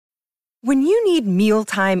When you need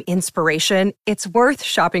mealtime inspiration, it's worth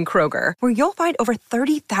shopping Kroger, where you'll find over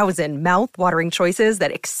 30,000 mouth-watering choices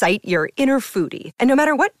that excite your inner foodie. And no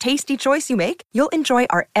matter what tasty choice you make, you'll enjoy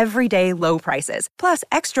our everyday low prices, plus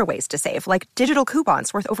extra ways to save, like digital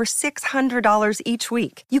coupons worth over $600 each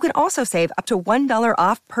week. You can also save up to $1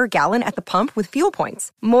 off per gallon at the pump with fuel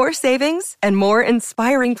points. More savings and more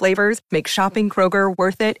inspiring flavors make shopping Kroger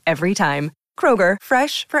worth it every time. Kroger,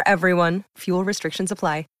 fresh for everyone. Fuel restrictions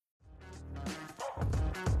apply.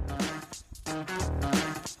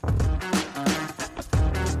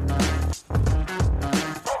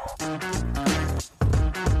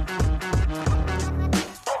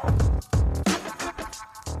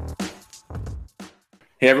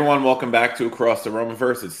 Hey everyone, welcome back to Across the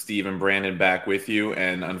Romaverse. It's Steve and Brandon back with you.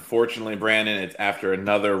 And unfortunately, Brandon, it's after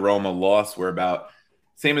another Roma loss. We're about,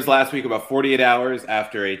 same as last week, about 48 hours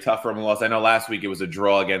after a tough Roma loss. I know last week it was a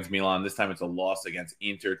draw against Milan. This time it's a loss against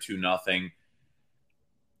Inter 2-0.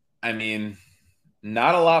 I mean,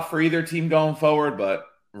 not a lot for either team going forward, but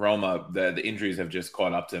Roma, the injuries have just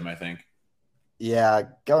caught up to him, I think. Yeah,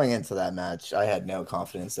 going into that match, I had no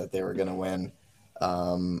confidence that they were going to win.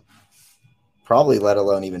 Probably let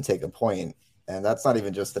alone even take a point. And that's not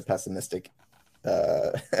even just the pessimistic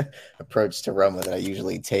approach to Roma that I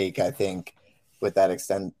usually take. I think with that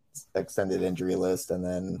extended injury list, and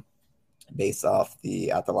then based off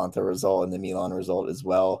the Atalanta result and the Milan result as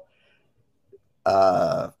well,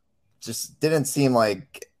 just didn't seem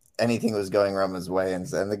like anything was going Roma's way. And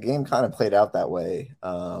the game kind of played out that way,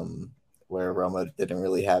 where Roma didn't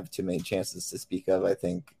really have too many chances to speak of. I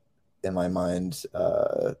think, in my mind,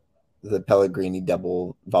 the Pellegrini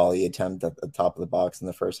double volley attempt at the top of the box in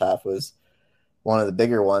the first half was one of the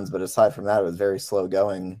bigger ones. But aside from that, it was very slow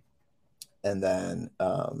going. And then,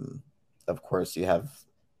 of course, you have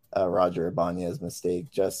Roger Ibanez's mistake,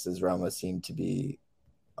 just as Roma seemed to be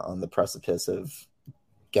on the precipice of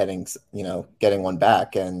getting one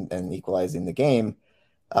back and equalizing the game,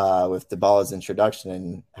 with Dybala's introduction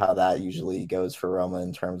and how that usually goes for Roma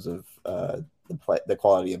in terms of the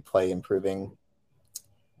quality of play improving.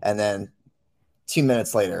 And then 2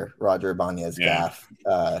 minutes later, Roger Ibanez gaff,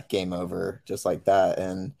 game over, just like that.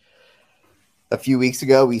 And a few weeks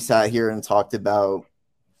ago, we sat here and talked about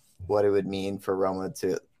what it would mean for Roma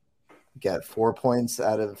to get 4 points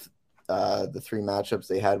out of the 3 matchups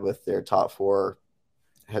they had with their top 4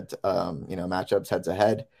 matchups head to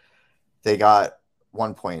head. They got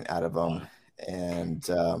 1 point out of them, and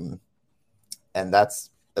that's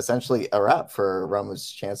essentially a wrap for Roma's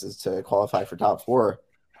chances to qualify for top 4.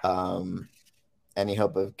 Any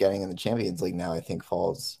hope of getting in the Champions League now, I think,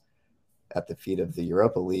 falls at the feet of the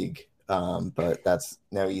Europa League. But that's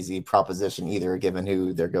no easy proposition either, given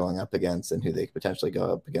who they're going up against and who they could potentially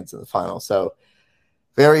go up against in the final. So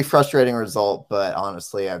very frustrating result, but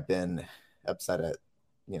honestly, I've been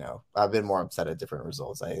more upset at different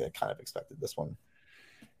results. I kind of expected this one.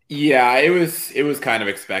 Yeah, it was kind of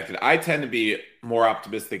expected. I tend to be more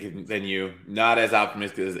optimistic than you, not as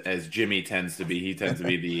optimistic as Jimmy tends to be. He tends to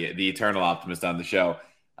be the eternal optimist on the show.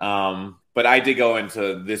 But I did go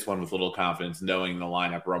into this one with little confidence, knowing the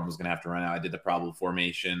lineup Rome was going to have to run out. I did the probable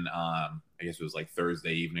formation. I guess it was like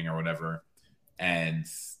Thursday evening or whatever. And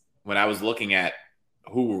when I was looking at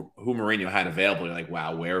who Mourinho had available, you're like,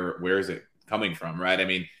 wow, where is it coming from, right? I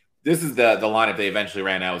mean, this is the lineup they eventually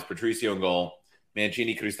ran out. It was Patricio in goal,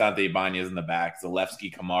 Mancini, Cristante, Ibanez in the back,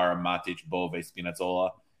 Zalewski, Kamara, Matic, Bove, Spinazzola.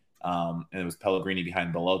 And it was Pellegrini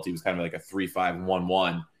behind Belotti. It was kind of like a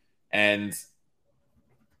 3-5-1-1. And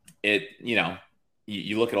it,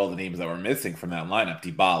 you look at all the names that were missing from that lineup: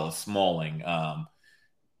 Dybala, Smalling,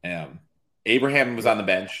 Abraham was on the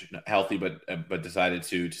bench, healthy, but decided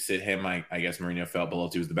to sit him. I guess Mourinho felt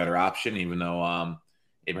Belotti was the better option, even though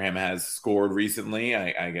Abraham has scored recently.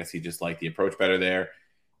 I guess he just liked the approach better there.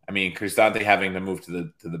 I mean, Cristante having to move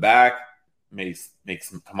to the back makes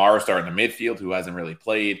Kamara start in the midfield, who hasn't really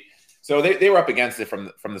played. So they were up against it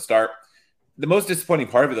from the start. The most disappointing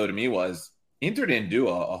part of it, though, to me was Inter didn't do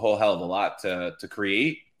a whole hell of a lot to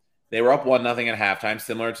create. They were up 1-0 at halftime,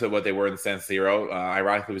 similar to what they were in San Siro.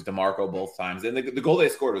 Ironically, it was DeMarco both times. And the goal they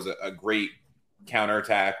scored was a great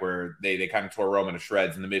counterattack where they kind of tore Roma to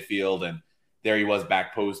shreds in the midfield, and there he was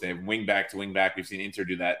back post and wing back to wing back. We've seen Inter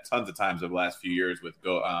do that tons of times over the last few years with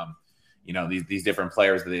these different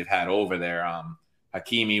players that they've had over there.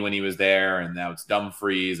 Hakimi when he was there, and now it's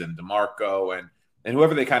Dumfries and DeMarco and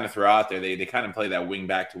whoever they kind of throw out there. They kind of play that wing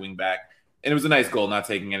back to wing back. And it was a nice goal, not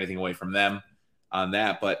taking anything away from them on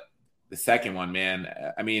that. But the second one, man,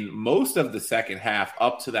 I mean, most of the second half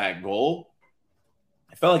up to that goal,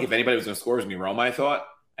 I felt like if anybody was going to score, it was going to be Roma, I thought.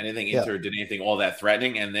 I didn't think Inter did anything all that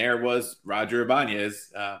threatening. And there was Roger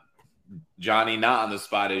Ibanez Johnny not on the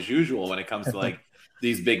spot as usual when it comes to like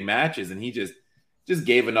these big matches, and he just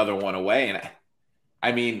gave another one away. And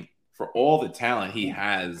I mean, for all the talent he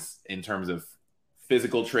has in terms of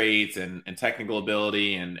physical traits and technical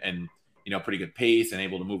ability and pretty good pace and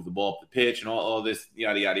able to move the ball up the pitch and all this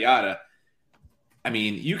yada yada yada. I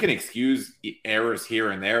mean, you can excuse errors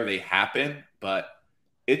here and there; they happen, but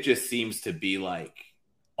it just seems to be like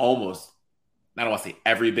almost, I don't want to say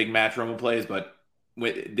every big match Roma plays, but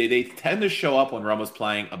they tend to show up when Roma's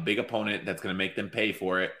playing a big opponent that's going to make them pay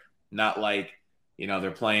for it. Not like,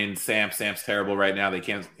 they're playing Samp. Samp's terrible right now. They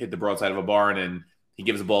can't hit the broadside of a barn, and he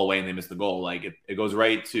gives the ball away and they miss the goal. Like it goes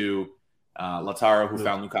right to Lautaro, who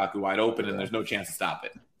found Lukaku wide open, and there's no chance to stop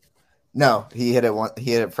it. No, he hit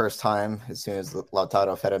it first time as soon as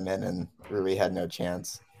Lautaro fed him in, and Rui had no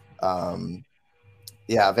chance.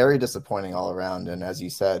 Yeah, very disappointing all around. And as you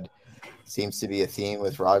said, seems to be a theme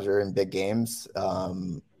with Roger in big games,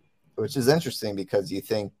 which is interesting because you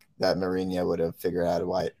think that Mourinho would have figured out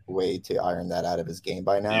a way to iron that out of his game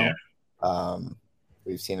by now. Yeah.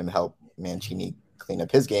 We've seen him help Mancini clean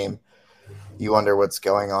up his game. You wonder what's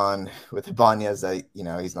going on with Ibanez, that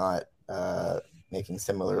he's not making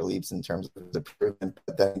similar leaps in terms of improvement.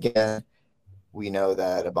 But then again, we know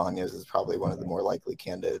that Ibanez is probably one of the more likely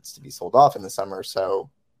candidates to be sold off in the summer. So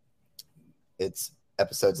it's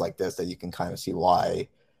episodes like this that you can kind of see why,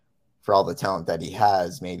 for all the talent that he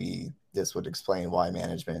has, maybe this would explain why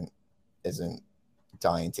management isn't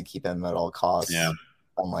dying to keep him at all costs. Yeah.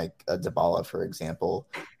 Unlike a Dybala, for example,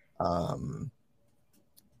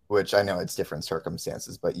 which I know it's different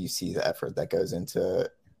circumstances, but you see the effort that goes into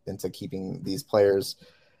keeping these players.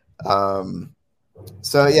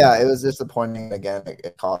 So yeah, it was disappointing. Again,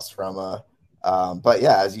 it cost Roma. But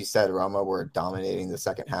yeah, as you said, Roma were dominating the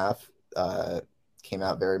second half. Came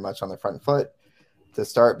out very much on the front foot to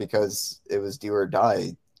start because it was do or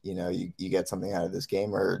die. You get something out of this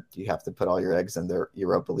game, or you have to put all your eggs in the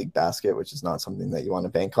Europa League basket, which is not something that you want to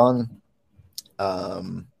bank on.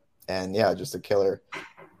 And yeah, just a killer.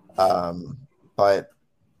 But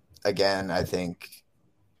again, I think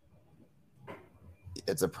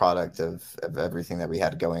it's a product of everything that we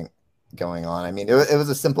had going on. I mean, it was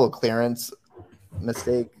a simple clearance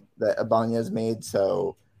mistake that Ibanez made,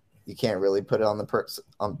 so you can't really put it on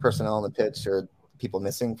on personnel on the pitch or people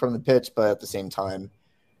missing from the pitch. But at the same time,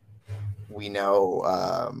 we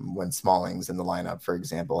know when Smalling's in the lineup, for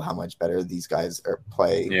example, how much better these guys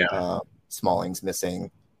play. Yeah. Smalling's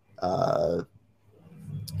missing.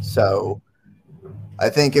 So I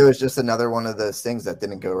think it was just another one of those things that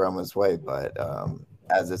didn't go Roma's way. But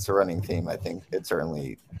as it's a running theme, I think it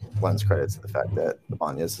certainly lends credit to the fact that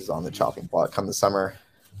Ibanez is on the chopping block come the summer.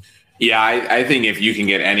 Yeah, I think if you can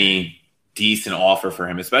get any decent offer for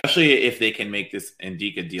him, especially if they can make this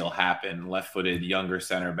Ndika deal happen, left-footed younger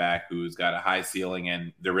center back who's got a high ceiling,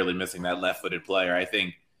 and they're really missing that left-footed player. I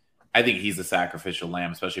think he's a sacrificial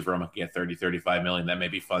lamb, especially if Roma can get 30, 35 million. That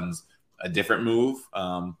maybe funds a different move.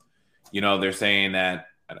 They're saying that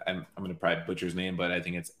I'm going to probably butcher his name, but I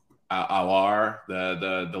think it's ATR,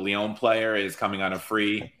 the Lyon player, is coming on a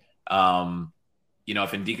free.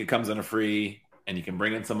 If Ndika comes on a free and you can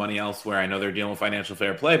bring in some money elsewhere, I know they're dealing with financial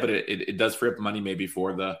fair play, but it does free up money maybe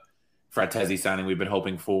for the Fratesi signing we've been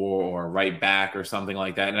hoping for, or right back or something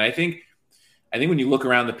like that. And I think when you look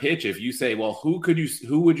around the pitch, if you say, well, who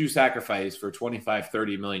would you sacrifice for 25,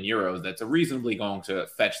 30 million euros, that's reasonably going to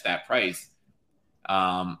fetch that price.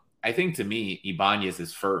 I think to me, Ibanez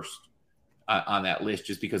is first on that list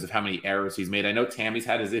just because of how many errors he's made. I know Tammy's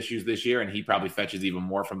had his issues this year, and he probably fetches even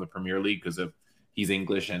more from the Premier League because of he's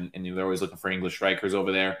English and they're always looking for English strikers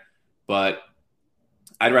over there. But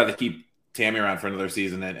I'd rather keep Tammy around for another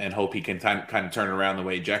season and hope he can kind of turn it around the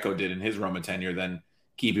way Dzeko did in his Roma tenure than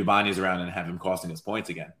keep Ibanez around and have him costing us points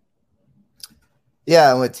again.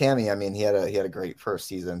 Yeah, and with Tammy, I mean, he had a great first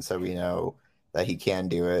season, so we know that he can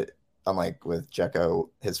do it. Unlike with Dzeko,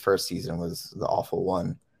 his first season was the awful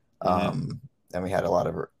one. Mm-hmm. And we had a lot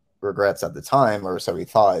of regrets at the time, or so we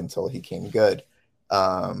thought, until he came good.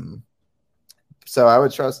 So I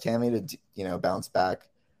would trust Tammy to, bounce back.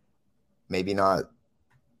 Maybe not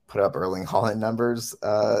put up Erling Haaland numbers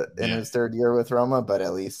in his third year with Roma, but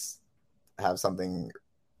at least have something,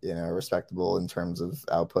 respectable in terms of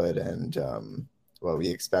output and what we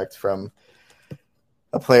expect from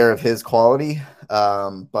a player of his quality.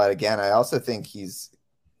 But again, I also think he's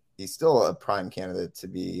still a prime candidate to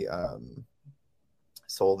be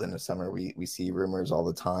sold in the summer. We see rumors all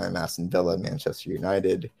the time, Aston Villa, Manchester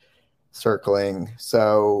United circling.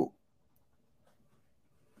 So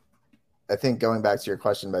I think going back to your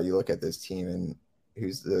question about, you look at this team and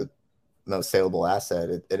who's the most saleable asset,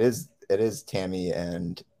 it is Tammy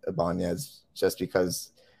and Ibanez, just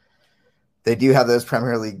because they do have those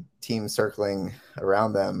Premier League teams circling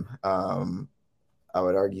around them. I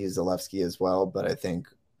would argue Zalewski as well, but I think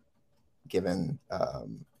given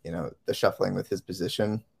the shuffling with his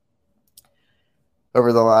position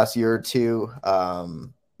over the last year or two,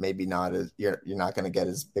 maybe not as you're not going to get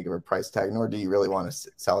as big of a price tag, nor do you really want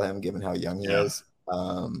to sell him given how young he is.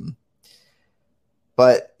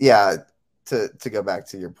 But yeah, to go back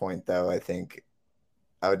to your point though, I think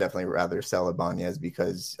I would definitely rather sell Ibanez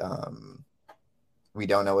because we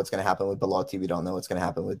don't know what's going to happen with Belotti. We don't know what's going to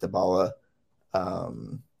happen with Dybala.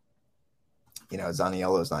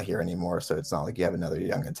 Zaniolo's not here anymore, so it's not like you have another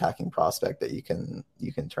young attacking prospect that you can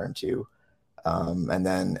turn to. And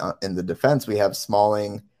then in the defense, we have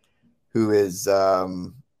Smalling, who is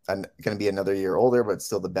going to be another year older, but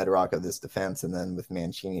still the bedrock of this defense. And then with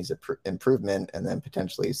Mancini's improvement, and then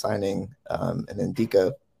potentially signing and then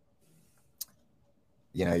Dika,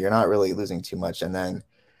 you're not really losing too much. And then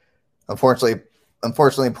unfortunately,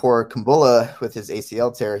 poor Kumbula with his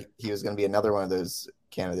ACL tear, he was going to be another one of those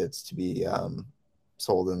candidates to be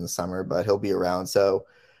sold in the summer, but he'll be around. So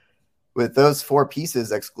with those four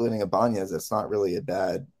pieces, excluding Ibanez, it's not really a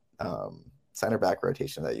bad center back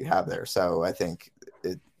rotation that you have there. So I think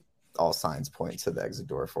all signs point to the exit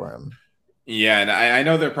door for him. Yeah, and I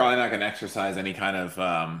know they're probably not going to exercise any kind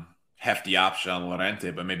of hefty option on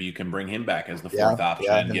Llorente, but maybe you can bring him back as the fourth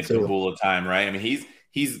option and give Kumbula time, right? I mean,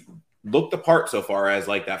 he's looked the part so far as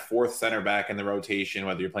like that fourth center back in the rotation,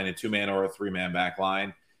 whether you're playing a 2-man or a 3-man back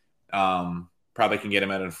line. Probably can get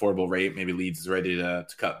him at an affordable rate. Maybe Leeds is ready to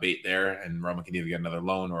cut bait there, and Roma can either get another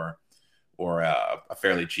loan or a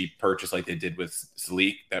fairly cheap purchase like they did with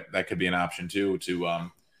Salik. That could be an option too to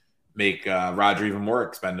make Roger even more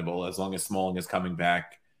expendable as long as Smalling is coming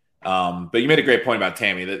back. But you made a great point about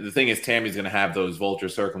Tammy. The thing is, Tammy's going to have those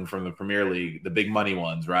vultures circling from the Premier League, the big money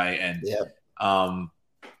ones, right? And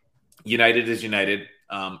United is United.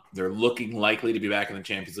 They're looking likely to be back in the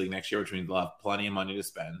Champions League next year, which means they'll have plenty of money to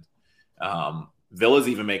spend. Villa's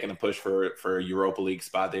even making a push for a Europa League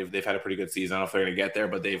spot. They've had a pretty good season. I don't know if they're going to get there,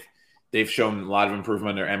 but they've shown a lot of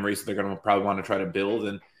improvement under Emery, so they're going to probably want to try to build.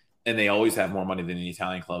 And they always have more money than the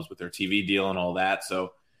Italian clubs with their TV deal and all that.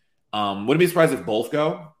 So wouldn't be surprised if both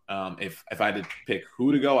go. If I had to pick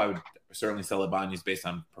who to go, I would certainly sell Ibanez based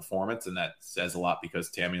on performance, and that says a lot because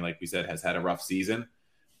Tammy, like we said, has had a rough season.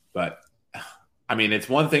 But I mean, it's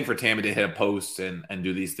one thing for Tammy to hit a post and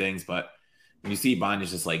do these things, but when you see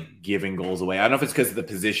Ibanez just like giving goals away, I don't know if it's because of the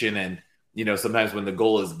position and, sometimes when the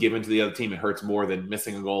goal is given to the other team, it hurts more than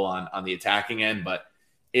missing a goal on the attacking end. But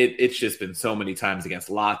it's just been so many times against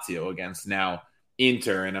Lazio, against now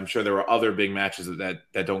Inter, and I'm sure there were other big matches that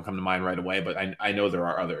don't come to mind right away, but I know there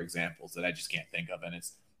are other examples that I just can't think of. And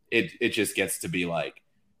it just gets to be like,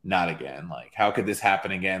 not again. Like, how could this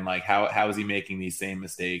happen again? Like, how is he making these same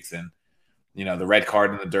mistakes? And, the red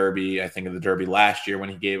card in the derby, I think of the derby last year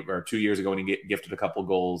or 2 years ago when he gifted a couple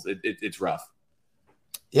goals. It's rough.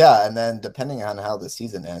 Yeah. And then depending on how the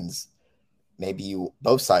season ends, maybe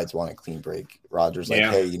both sides want a clean break. Roger's like,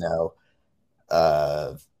 hey,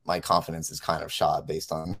 my confidence is kind of shot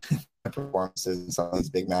based on my performances in some of these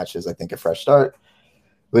big matches. I think a fresh start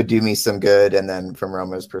would do me some good. And then from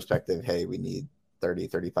Roma's perspective, hey, we need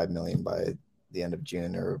 35 million by the end of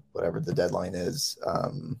June or whatever the deadline is.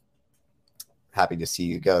 Happy to see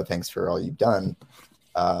you go. Thanks for all you've done.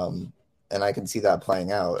 And I can see that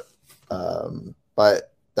playing out.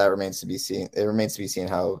 But that remains to be seen. It remains to be seen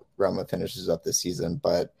how Roma finishes up this season.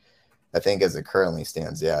 But I think as it currently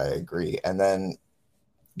stands, I agree. And then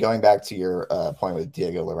going back to your point with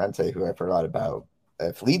Diego Llorente, who I forgot about,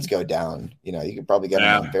 if Leeds go down, you could probably get him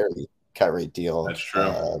on a very cut rate deal. That's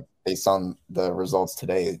true. Based on the results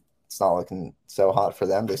today, it's not looking so hot for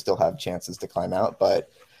them. They still have chances to climb out, but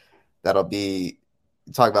that'll be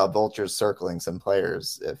talk about vultures circling some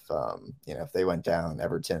players. If they went down,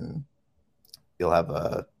 Everton, you'll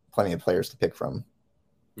have plenty of players to pick from.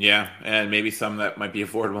 Yeah, and maybe some that might be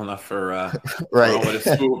affordable enough for right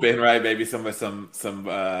to swoop in, right? Maybe someone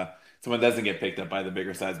doesn't get picked up by the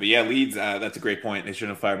bigger sides. But yeah, Leeds, that's a great point. They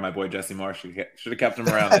shouldn't have fired my boy Jesse Marsh. Should have kept him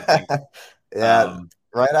around, I think.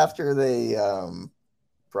 Right after they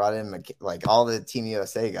brought in like all the Team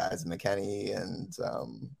USA guys, McKennie and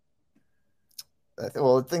I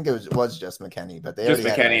think it was just McKennie, but they just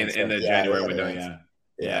already McKennie in the January window.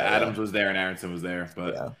 Yeah. Adams was there and Aronson was there,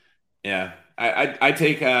 but I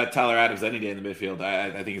take Tyler Adams any day in the midfield.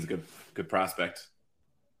 I think he's a good prospect.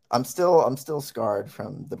 I'm still scarred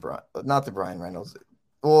from not the Brian Reynolds.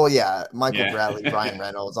 Well, Michael Bradley, Brian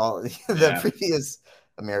Reynolds, all the previous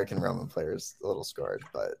American Roman players, a little scarred,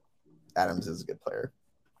 but Adams is a good player.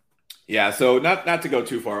 Yeah, so not to go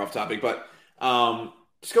too far off topic, but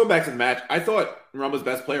just going back to the match, I thought Roma's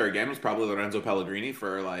best player again was probably Lorenzo Pellegrini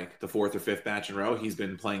for like the fourth or fifth match in a row. He's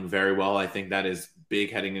been playing very well. I think that is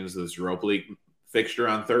big heading into this Europa League fixture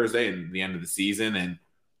on Thursday and the end of the season. And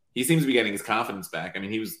he seems to be getting his confidence back. I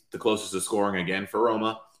mean, he was the closest to scoring again for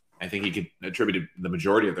Roma. I think he could attribute the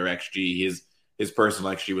majority of their XG. His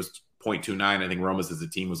personal XG was 0.29. I think Roma's as a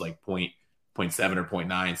team was like 0.7 or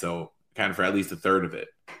 0.9. So kind of for at least a third of it.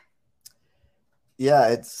 Yeah,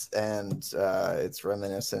 it's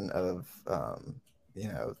reminiscent of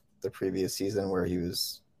the previous season where he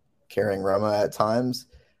was carrying Roma at times.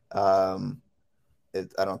 I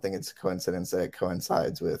don't think it's a coincidence that it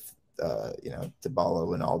coincides with Dybala,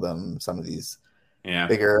 Wijnaldum, some of these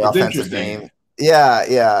bigger offensive names.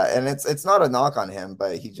 Yeah, and it's not a knock on him,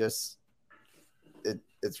 but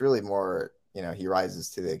it's really more, he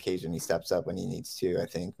rises to the occasion. He steps up when he needs to. I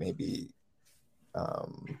think maybe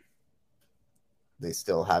they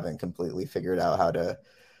still haven't completely figured out how to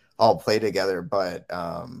all play together, but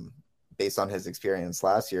based on his experience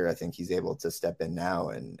last year, I think he's able to step in now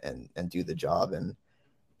and do the job and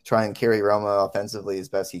try and carry Roma offensively as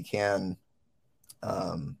best he can.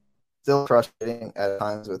 Still frustrating at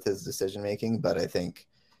times with his decision making, but I think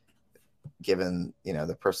given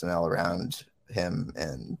the personnel around him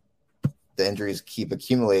and the injuries keep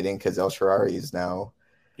accumulating because El Shaarawy is now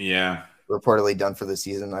reportedly done for the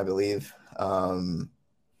season, I believe.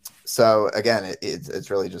 So again, it's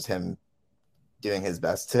really just him doing his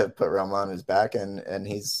best to put Roma on his back, and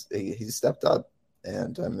he's stepped up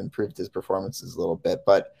and improved his performances a little bit.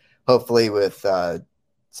 But hopefully, with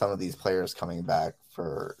some of these players coming back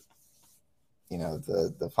for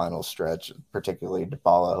the final stretch, particularly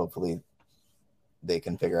Dybala, hopefully they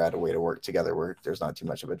can figure out a way to work together where there's not too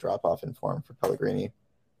much of a drop off in form for Pellegrini.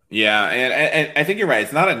 Yeah, and I think you're right.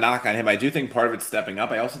 It's not a knock on him. I do think part of it's stepping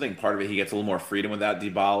up. I also think part of it, he gets a little more freedom without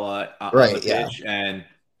Dybala on the pitch. And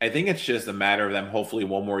I think it's just a matter of them hopefully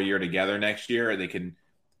one more year together next year. They can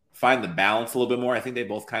find the balance a little bit more. I think they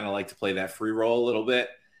both kind of like to play that free role a little bit.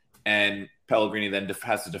 And Pellegrini then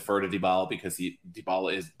has to defer to Dybala because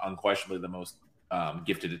Dybala is unquestionably the most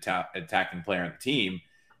gifted attacking player on the team.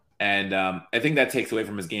 And I think that takes away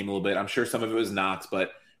from his game a little bit. I'm sure some of it was knocks,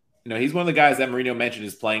 but he's one of the guys that Mourinho mentioned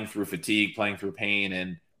is playing through fatigue, playing through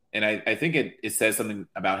pain. And I think it says something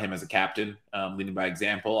about him as a captain, leading by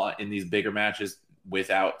example in these bigger matches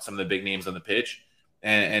without some of the big names on the pitch.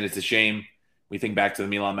 And it's a shame. We think back to the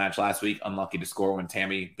Milan match last week, unlucky to score when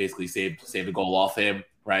Tammy basically saved a goal off him,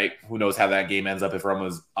 right? Who knows how that game ends up if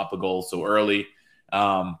Roma's up a goal so early.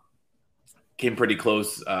 Came pretty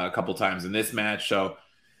close a couple times in this match. So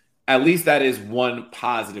at least that is one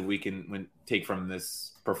positive we can take from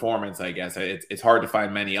this performance, I guess. It's hard to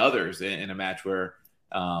find many others in a match where,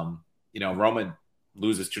 Roma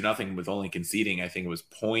loses 2-0 with only conceding. I think it was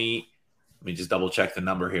let me just double check the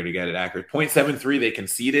number here to get it accurate. 0.73 they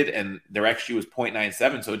conceded, and their XG was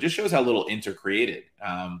 0.97. So it just shows how little Inter created.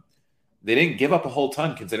 They didn't give up a whole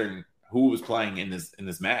ton considering who was playing in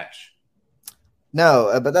this match.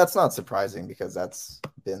 No, but that's not surprising because that's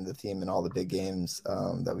been the theme in all the big games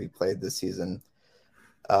that we played this season.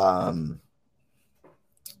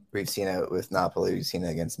 We've seen it with Napoli. We've seen it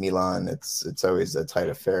against Milan. It's always a tight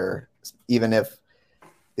affair, even if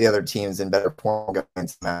the other teams in better form going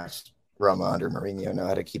into the match. Roma under Mourinho know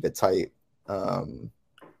how to keep it tight. And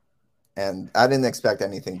I didn't expect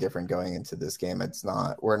anything different going into this game.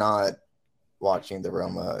 We're not watching the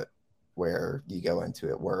Roma where you go into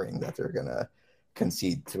it worrying that they're going to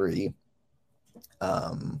concede 3.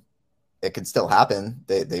 It could still happen.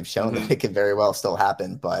 They've shown that it could very well still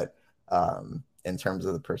happen, but in terms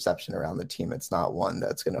of the perception around the team, it's not one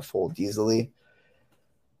that's going to fold easily.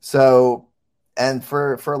 So, and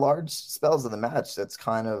for large spells of the match, that's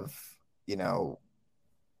kind of,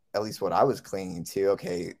 at least what I was clinging to.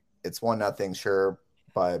 Okay, it's 1-0, sure,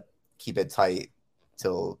 but keep it tight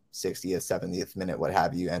till 60th, 70th minute, what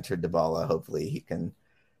have you. Enter Dybala. Hopefully he can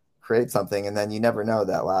create something. And then you never know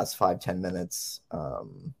that last 5-10 minutes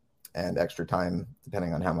and extra time,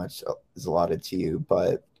 depending on how much is allotted to you.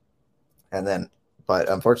 But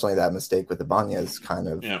unfortunately that mistake with Ibanez kind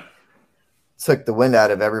of took the wind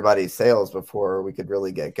out of everybody's sails before we could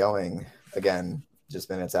really get going again, just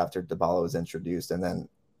minutes after Dybala was introduced. And then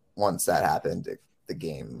once that happened, the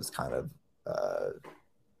game was kind of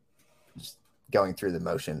just going through the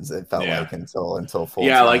motions. It felt like until full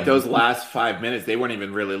time. Like those last 5 minutes, they weren't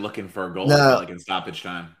even really looking for a goal. Like in stoppage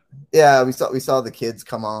time. Yeah, we saw the kids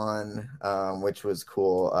come on, which was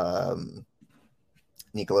cool.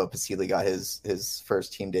 Nicolo Pasili got his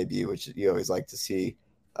first team debut, which you always like to see.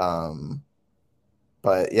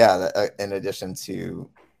 But yeah, in addition to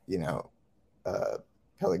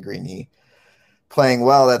Pellegrini playing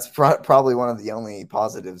well. That's probably one of the only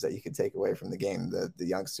positives that you could take away from the game. The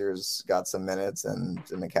youngsters got some minutes, and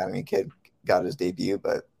an academy kid got his debut,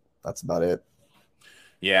 but that's about it.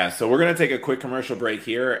 Yeah, so we're going to take a quick commercial break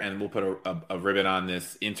here, and we'll put a ribbon on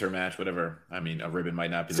this Inter match, whatever. I mean, a ribbon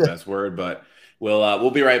might not be the best word, but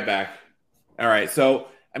we'll be right back. All right, so,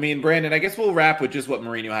 I mean, Brandon, I guess we'll wrap with just what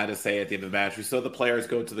Mourinho had to say at the end of the match. We saw the players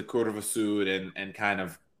go to the Curva Sud and kind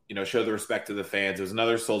of, show the respect to the fans. It was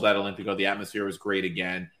another sold-out Olympico. The atmosphere was great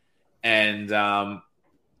again. And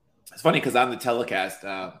it's funny because on the telecast,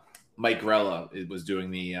 Mike Grella was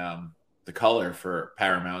doing the color for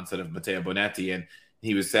Paramount instead of Matteo Bonetti, and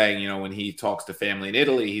he was saying, when he talks to family in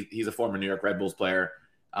Italy, he's a former New York Red Bulls player,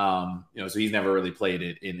 so he's never really played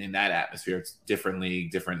it in that atmosphere. It's different league,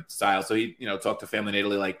 different style. So he, talked to family in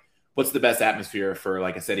Italy, like, what's the best atmosphere for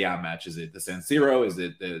like a Serie A match? Is it the San Siro? Is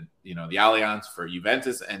it the Allianz for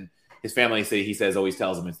Juventus? And his family always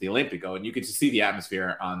tells him it's the Olimpico. And you can just see the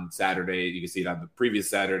atmosphere on Saturday. You can see it on the previous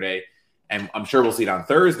Saturday, and I'm sure we'll see it on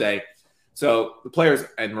Thursday. So the players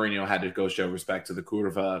and Mourinho had to go show respect to the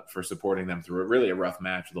Curva for supporting them through a rough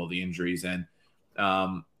match with all the injuries. And,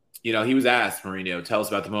 he was asked, Mourinho, tell us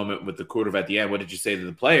about the moment with the Curva at the end. What did you say to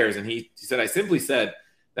the players? And he said, I simply said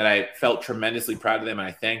that I felt tremendously proud of them, and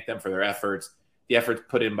I thanked them for their efforts. The efforts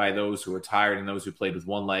put in by those who were tired and those who played with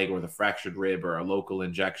one leg or with a fractured rib or a local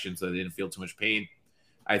injection so they didn't feel too much pain.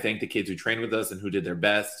 I thank the kids who trained with us and who did their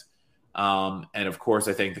best. And, of course,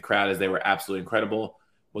 I thank the crowd as they were absolutely incredible.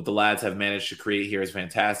 What the lads have managed to create here is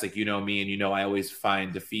fantastic. You know me, and I always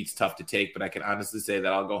find defeats tough to take, but I can honestly say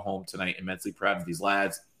that I'll go home tonight immensely proud of these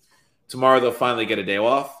lads. Tomorrow they'll finally get a day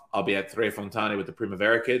off. I'll be at Tre Fontane with the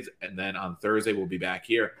Primavera kids, and then on Thursday we'll be back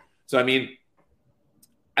here. So, I mean,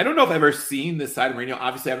 I don't know if I've ever seen this side of Mourinho.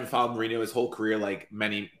 Obviously, I haven't followed Mourinho his whole career like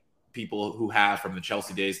many people who have, from the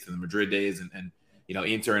Chelsea days to the Madrid days and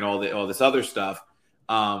Inter and all this other stuff.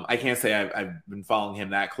 I can't say I've been following him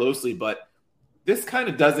that closely, but this kind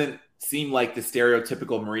of doesn't seem like the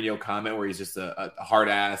stereotypical Mourinho comment where he's just a hard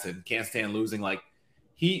ass and can't stand losing. Like,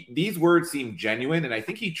 these words seem genuine, and I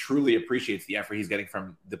think he truly appreciates the effort he's getting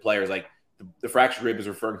from the players. Like, the fractured rib is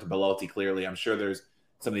referring to Belotti clearly. I'm sure there's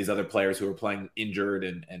some of these other players who are playing injured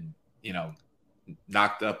and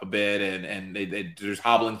knocked up a bit, and they're just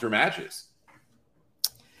hobbling through matches.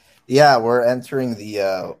 Yeah, we're entering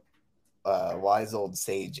the wise old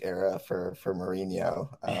sage era for Mourinho.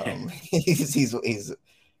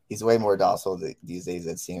 He's way more docile these days,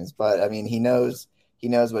 it seems. But I mean, he knows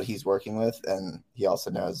what he's working with, and he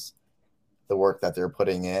also knows the work that they're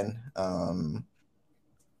putting in.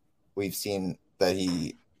 We've seen that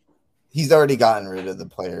he's already gotten rid of the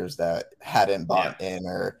players that hadn't bought in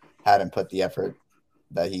or hadn't put the effort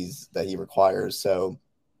that he requires. So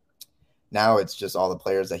now it's just all the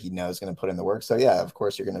players that he knows going to put in the work. So yeah, of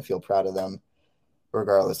course you're going to feel proud of them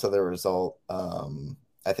regardless of the result.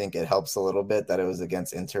 I think it helps a little bit that it was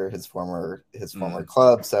against Inter, his former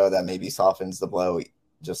club. So that maybe softens the blow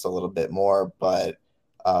just a little bit more. But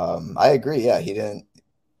I agree. Yeah, he didn't,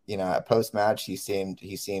 at post match, he seemed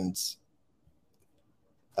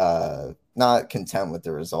not content with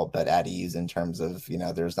the result, but at ease in terms of,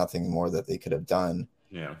 there's nothing more that they could have done.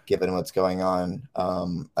 Yeah. Given what's going on.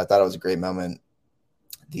 I thought it was a great moment.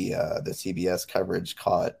 The CBS coverage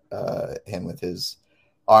caught him with his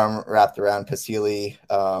arm wrapped around Pasili.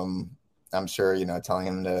 I'm sure, telling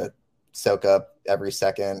him to soak up every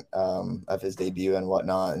second of his debut and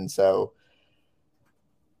whatnot. And so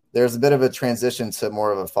there's a bit of a transition to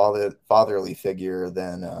more of a fatherly figure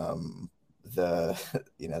than the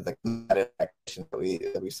action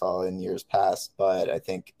that we saw in years past. But I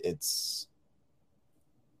think it's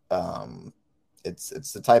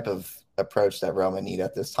the type of approach that Roma need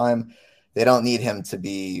at this time. They don't need him to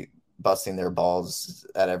be busting their balls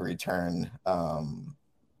at every turn.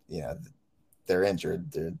 They're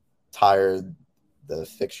injured, they're tired, the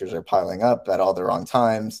fixtures are piling up at all the wrong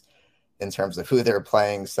times in terms of who they're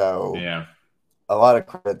playing. So a lot of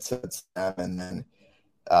credit to them. And then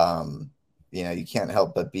you can't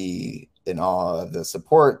help but be in awe of the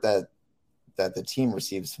support that the team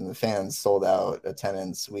receives from the fans. Sold out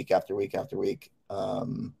attendance week after week after week. I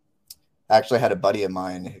actually had a buddy of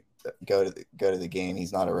mine go to the game.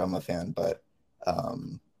 He's not a Roma fan, but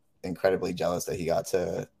incredibly jealous that he got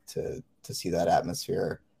to see that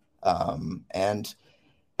atmosphere. And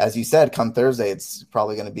as you said, come Thursday, it's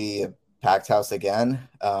probably going to be a packed house again.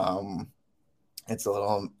 It's a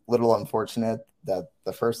little unfortunate that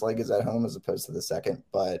the first leg is at home as opposed to the second,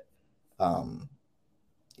 but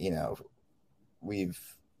we've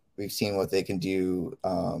seen what they can do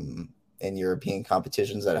in European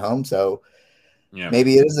competitions at home. So Yeah.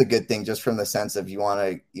 Maybe it is a good thing just from the sense of you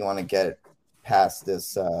want to get past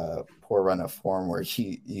this poor run of form where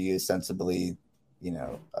you sensibly,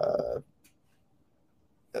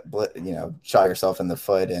 shot yourself in the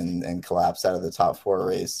foot and collapse out of the top four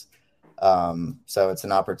race. So it's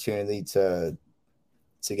an opportunity to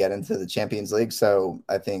get into the Champions League. So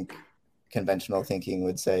I think conventional thinking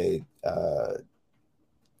would say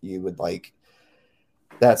you would like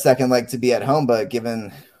that second leg to be at home, but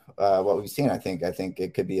given what we've seen, I think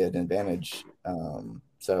it could be an advantage.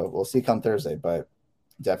 So we'll see come Thursday, but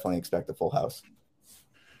definitely expect a full house.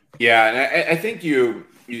 Yeah, and I think you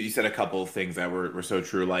said a couple of things that were so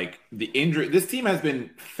true. Like the injury, this team has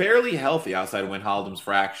been fairly healthy outside of Wijnaldum's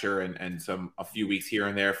fracture and a few weeks here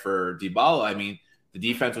and there for Dybala. I mean, the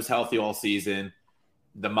defense was healthy all season.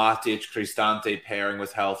 The Matic-Cristante pairing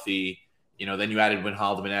was healthy. Then you added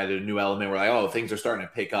Wijnaldum and added a new element where like, oh, things are starting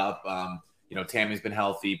to pick up. Tammy's been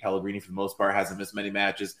healthy. Pellegrini, for the most part, hasn't missed many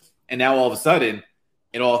matches. And now all of a sudden,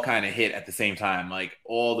 it all kind of hit at the same time. Like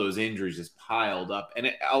all those injuries just piled up.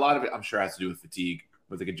 And a lot of it, I'm sure, has to do with fatigue,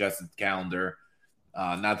 with the congested calendar,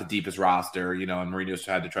 not the deepest roster, and Mourinho's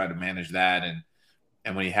had to try to manage that.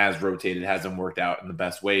 And when he has rotated, it hasn't worked out in the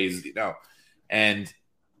best ways, And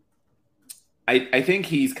I think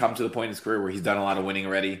he's come to the point in his career where he's done a lot of winning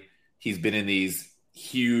already. He's been in these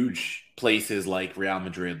huge places like Real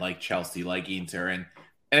Madrid, like Chelsea, like Inter. And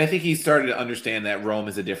I think he started to understand that Rome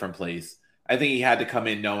is a different place. I think he had to come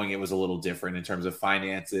in knowing it was a little different in terms of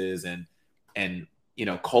finances and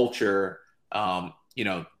culture. We're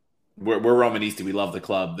Romanisti. We love the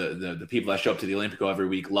club. The people that show up to the Olimpico every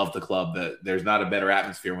week love the club. There's not a better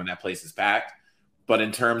atmosphere when that place is packed. But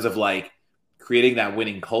in terms of like creating that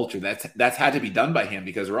winning culture, that's had to be done by him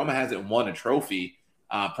because Roma hasn't won a trophy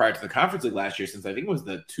prior to the Conference League last year since I think it was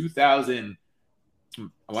the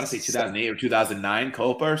 2008 or 2009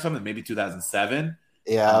 Copa or something, maybe 2007.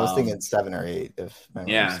 Yeah, I was thinking 7 or 8.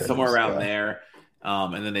 Somewhere around there.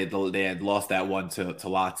 And then they had lost that one to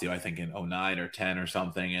Lazio, I think in 09 or 10 or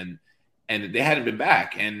something, and they hadn't been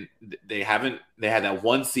back, and they had that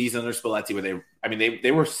one season under Spalletti where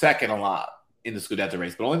they were second a lot in the Scudetto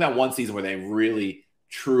race, but only that one season where they really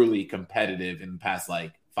truly competitive in the past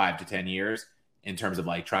like 5 to 10 years in terms of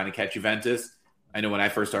like trying to catch Juventus. I know when I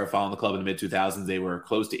first started following the club in the mid 2000s, they were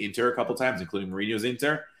close to Inter a couple times, including Mourinho's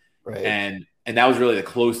Inter, right? And that was really the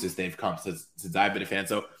closest they've come since I've been a fan.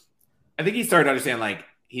 So I think he started to understand like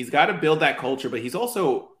he's got to build that culture, but he's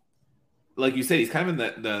also, like you said, he's kind of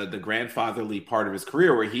in the grandfatherly part of his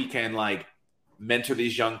career where he can like mentor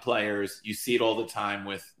these young players. You see it all the time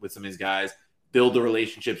with some of these guys, build the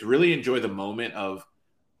relationships, really enjoy the moment of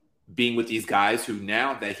being with these guys who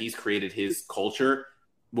now that he's created his culture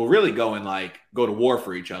will really go to war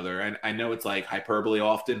for each other. And I know it's like hyperbole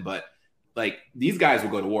often, but like these guys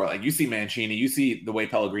will go to war. Like you see Mancini, you see the way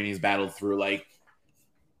Pellegrini's battled through, like,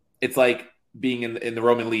 it's like being in the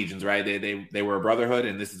Roman legions, right? They were a brotherhood,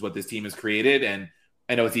 and this is what this team has created. And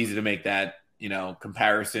I know it's easy to make that,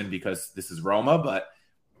 comparison because this is Roma, but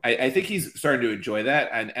I think he's starting to enjoy that.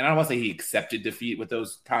 And I don't want to say he accepted defeat with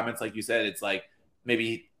those comments. Like you said, it's like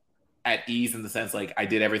maybe at ease in the sense, like I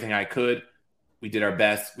did everything I could. We did our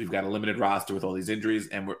best. We've got a limited roster with all these injuries,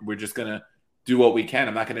 and we're just going to do what we can.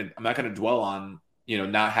 I'm not going to dwell on,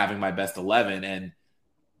 not having my best 11 and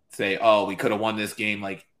say, oh, we could have won this game.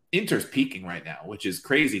 Like Inter's peaking right now, which is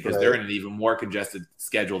crazy because they're in an even more congested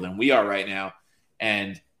schedule than we are right now.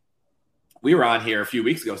 And we were on here a few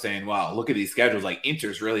weeks ago saying, wow, look at these schedules. Like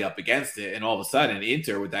Inter's really up against it. And all of a sudden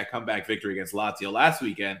Inter with that comeback victory against Lazio last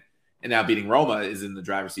weekend and now beating Roma is in the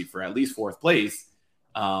driver's seat for at least fourth place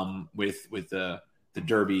with the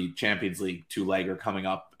Derby Champions League 2-legger coming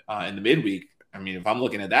up in the midweek. I mean, if I'm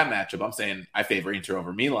looking at that matchup, I'm saying I favor Inter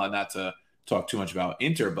over Milan, not to talk too much about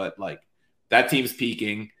Inter, but like that team's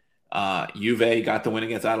peaking. Juve got the win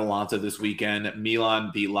against Atalanta this weekend.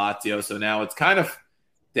 Milan beat Lazio. So now it's kind of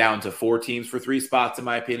down to 4 teams for 3 spots, in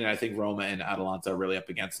my opinion. I think Roma and Atalanta are really up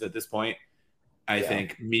against it at this point. I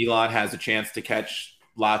think Milan has a chance to catch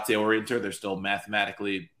Lazio or Inter. They're still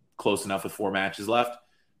mathematically close enough with 4 matches left.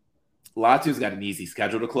 Lazio's got an easy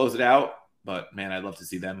schedule to close it out, but man, I'd love to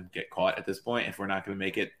see them get caught at this point. If we're not going to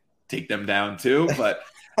make it, take them down too. But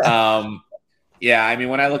yeah, I mean,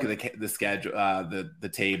 when I look at the schedule, the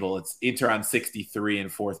table, it's Inter on 63 in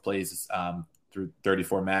 4th place through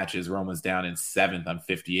 34 matches. Roma's down in 7th on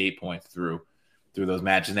 58 points through those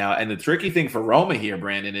matches now. And the tricky thing for Roma here,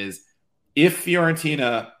 Brandon, is if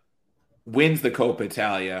Fiorentina wins the Coppa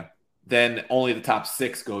Italia, then only the top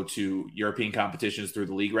 6 go to European competitions through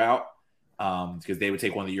the league route because they would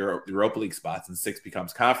take one of the Europa League spots and 6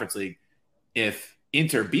 becomes Conference League. If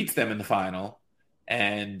Inter beats them in the final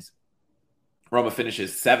and Roma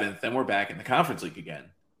finishes 7th, and we're back in the Conference League again.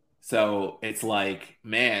 So it's like,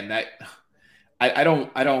 man, that I don't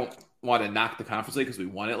want to knock the Conference League because we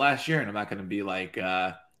won it last year, and I'm not going to be like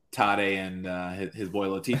Tade and his boy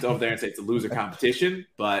Lotito over there and say it's a loser competition.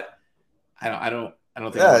 But I don't think I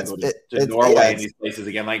want to go to Norway and these places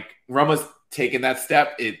again. Like Roma's taken that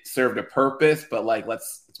step; it served a purpose, but like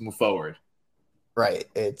let's move forward. Right.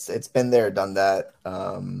 It's been there, done that,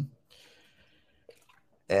 and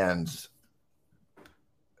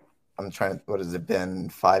I'm trying to. What has it been?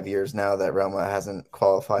 5 years now that Roma hasn't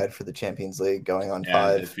qualified for the Champions League, going on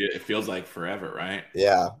 5. It feels like forever, right?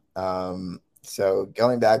 Yeah. So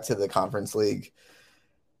going back to the Conference League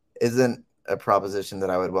isn't a proposition that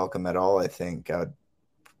I would welcome at all. I think I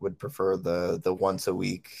would prefer the once a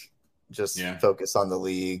week, just focus on the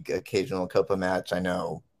league, occasional Copa match. I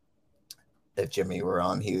know if Jimmy were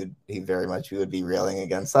on, he would be railing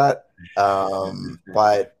against that.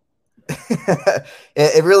 But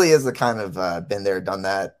it really is a kind of been there, done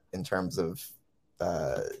that in terms of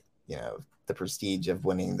the prestige of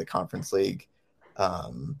winning the Conference League.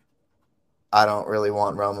 I don't really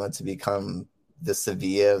want Roma to become the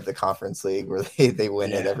Sevilla of the Conference League where they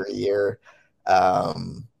win it every year.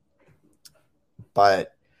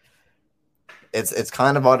 But it's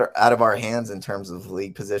kind of out of our hands in terms of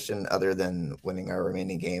league position. Other than winning our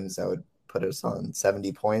remaining games, that would put us on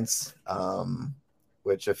 70 points,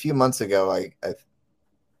 which a few months ago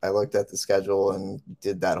I looked at the schedule and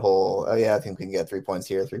did that whole, I think we can get 3 points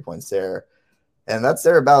here, 3 points there. And that's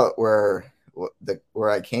there about where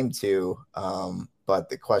I came to. But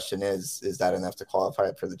the question is that enough to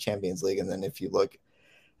qualify for the Champions League? And then if you look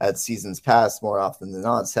at seasons past, more often than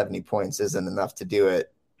not, 70 points isn't enough to do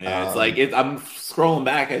it. Yeah, it's like I'm scrolling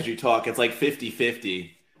back as you talk. It's like 50-50.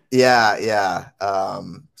 Yeah.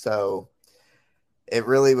 So it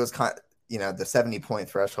really was kind of, the 70-point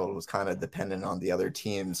threshold was kind of dependent on the other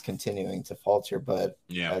teams continuing to falter. But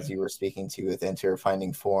as you were speaking to, with Inter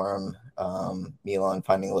finding form, Milan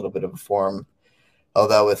finding a little bit of a form,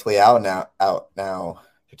 although with Leao out now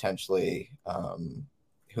potentially,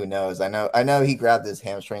 who knows? I know he grabbed his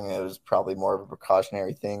hamstring. It was probably more of a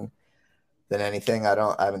precautionary thing than anything.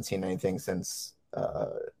 I haven't seen anything since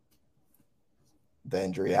the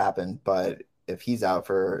injury happened, but if he's out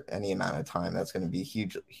for any amount of time, that's going to be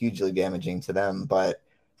hugely damaging to them. But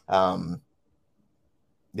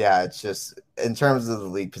it's just in terms of the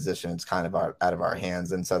league position, it's kind of out of our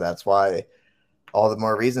hands. And so that's why all the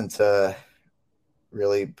more reason to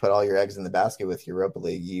really put all your eggs in the basket with Europa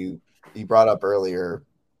League. You brought up earlier,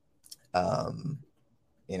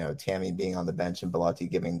 Tammy being on the bench and Belotti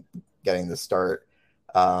getting the start.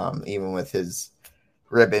 Even with his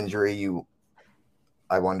rib injury,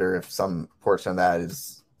 I wonder if some portion of that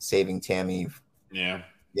is saving Tammy. Yeah.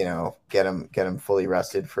 Get him fully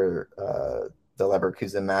rested for the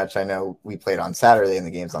Leverkusen match. I know we played on Saturday and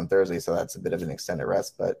the game's on Thursday, so that's a bit of an extended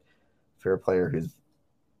rest. But for a player who's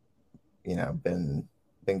been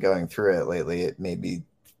going through it lately, it maybe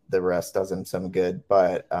the rest does him some good.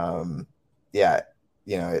 But long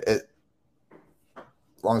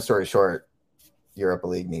story short, Europa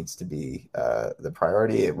League needs to be the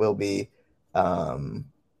priority. It will be. They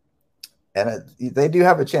do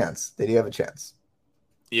have a chance.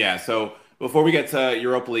 Yeah. So before we get to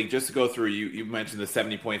Europa League, just to go through, you mentioned the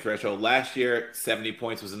 70-point threshold. Last year, 70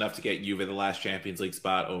 points was enough to get Juve the last Champions League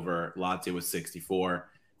spot over Lazio with 64.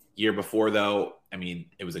 Year before, though,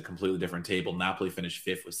 it was a completely different table. Napoli finished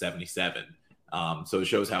 5th with 77. So it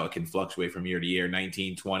shows how it can fluctuate from year to year.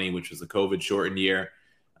 19-20, which was a COVID-shortened year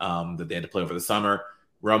that they had to play over the summer.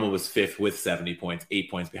 Roma was 5th with 70 points,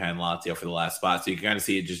 8 points behind Lazio for the last spot. So you can kind of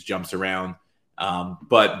see it just jumps around.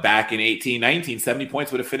 But back in 18-19, 70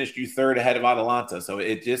 points would have finished you 3rd ahead of Atalanta. So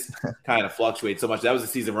it just kind of fluctuates so much. That was the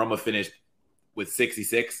season Roma finished with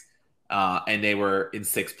 66, and they were in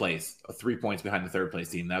 6th place, 3 points behind the 3rd place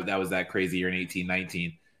team. That was that crazy year in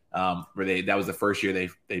 18-19, where that was the first year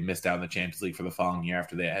they missed out in the Champions League for the following year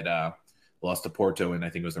after they had lost to Porto, and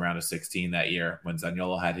I think it was around a 16 that year when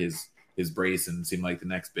Zaniolo had his brace and seemed like the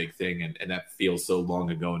next big thing, and that feels so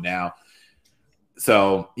long ago now.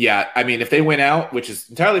 So, if they win out, which is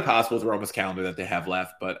entirely possible with Roma's calendar that they have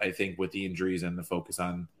left, but I think with the injuries and the focus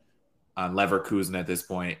on Leverkusen at this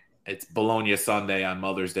point, it's Bologna Sunday on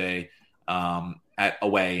Mother's Day at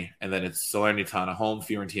away, and then it's Salernitana home,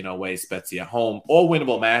 Fiorentina away, Spezia home, all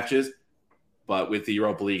winnable matches. But with the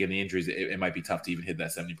Europa League and the injuries, it might be tough to even hit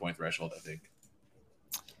that 70-point threshold, I think.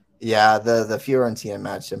 Yeah, the Fiorentina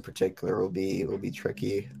match in particular will be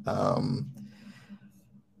tricky.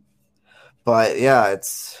 But yeah,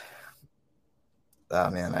 it's Oh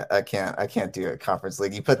man, I can't do a conference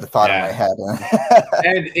league. You put the thought in my Yeah. head.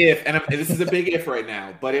 And this is a big if right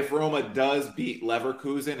now, but if Roma does beat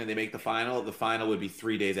Leverkusen and they make the final would be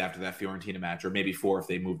 3 days after that Fiorentina match, or maybe 4 if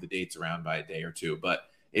they move the dates around by a day or two. But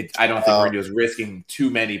I don't think Mourinho's risking too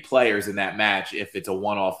many players in that match if it's a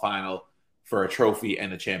one-off final for a trophy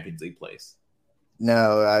and a Champions League place.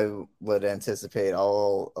 No, I would anticipate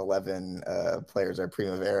all 11 players are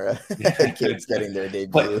Primavera kids getting their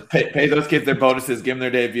debut. Pay those kids their bonuses, give them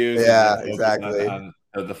their debuts. Yeah, exactly. On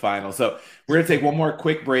the final. So we're going to take one more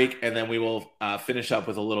quick break, and then we will finish up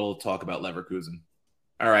with a little talk about Leverkusen.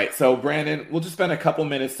 All right. So, Brandon, we'll just spend a couple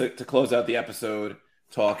minutes to close out the episode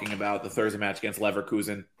talking about the Thursday match against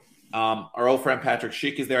Leverkusen. Our old friend Patrick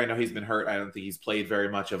Schick is there. I know he's been hurt. I don't think he's played very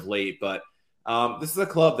much of late, but this is a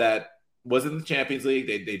club that was in the Champions League.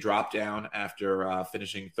 They dropped down after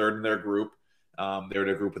finishing third in their group. They were in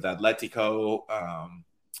a group with Atletico. I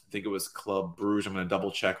think it was Club Bruges. I'm going to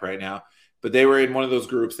double check right now. But they were in one of those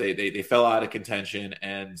groups. They fell out of contention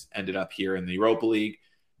and ended up here in the Europa League.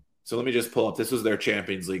 So let me just pull up. This was their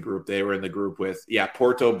Champions League group. They were in the group with,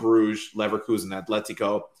 Porto, Bruges, Leverkusen,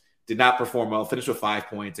 Atletico. Did not perform well. Finished with 5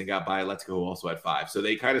 points and got by Atletico, who also had 5. So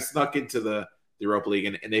they kind of snuck into the Europa League,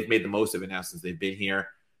 and they've made the most of it now since they've been here.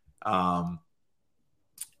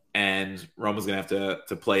 And Roma's going to have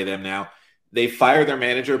to play them now. They fired their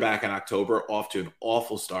manager back in October, off to an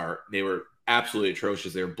awful start. They were absolutely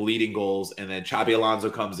atrocious. They were bleeding goals. And then Xabi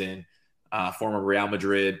Alonso comes in, former Real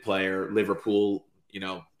Madrid player, Liverpool,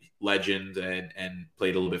 legend, and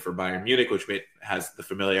played a little bit for Bayern Munich, which has the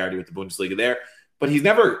familiarity with the Bundesliga there. But he's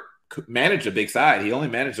never managed a big side. He only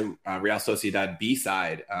managed a Real Sociedad B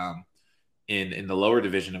side in the lower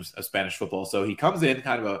division of Spanish football. So he comes in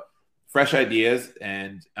kind of a fresh ideas,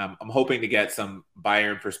 and I'm hoping to get some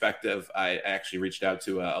Bayern perspective. I actually reached out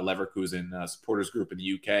to a Leverkusen supporters group in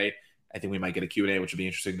the UK. I think we might get a Q&A, which would be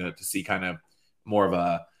interesting to see kind of more of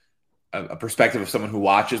a perspective of someone who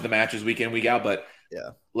watches the matches week in, week out. But yeah,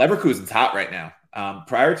 Leverkusen's hot right now.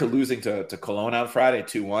 Prior to losing to Cologne on Friday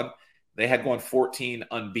 2-1, they had gone 14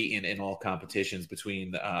 unbeaten in all competitions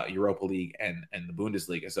between the Europa League and the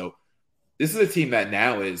Bundesliga. So this is a team that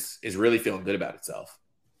now is really feeling good about itself.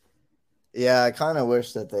 Yeah, I kind of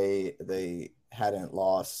wish that they hadn't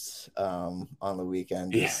lost on the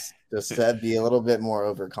weekend. Just to be a little bit more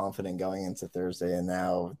overconfident going into Thursday, and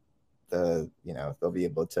now they'll be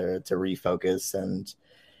able to refocus and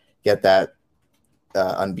get that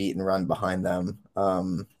unbeaten run behind them.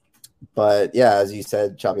 But yeah, as you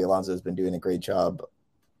said, Xabi Alonso has been doing a great job.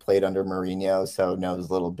 Played under Mourinho, so knows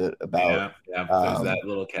a little bit about. Yeah. There's that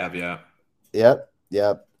little caveat. Yep.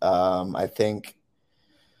 I think,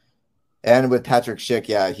 and with Patrick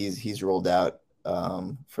Schick, he's rolled out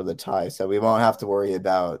for the tie, so we won't have to worry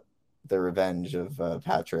about the revenge of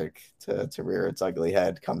Patrick to rear its ugly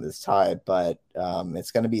head come this tie. But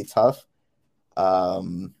it's going to be tough. I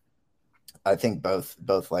think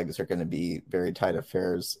both legs are going to be very tight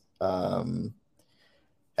affairs,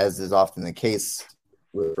 as is often the case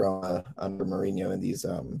with Roma under Mourinho in these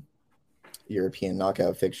European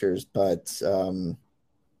knockout fixtures. But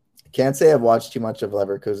can't say I've watched too much of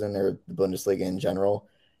Leverkusen or the Bundesliga in general.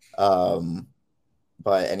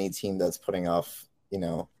 But any team that's putting off,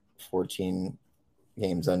 14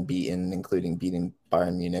 games unbeaten, including beating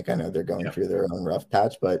Bayern Munich, I know they're going through their own rough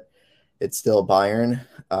patch, but it's still Bayern.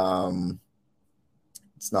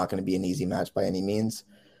 It's not going to be an easy match by any means,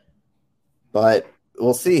 but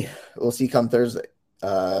we'll see. We'll see come Thursday.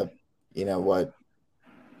 What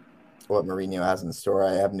Mourinho has in store.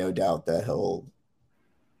 I have no doubt that he'll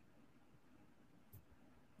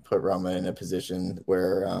put Roma in a position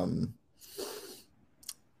where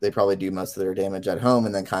they probably do most of their damage at home,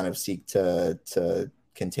 and then kind of seek to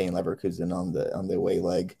contain Leverkusen on the away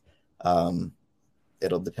leg.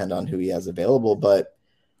 It'll depend on who he has available, but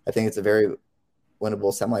I think it's a very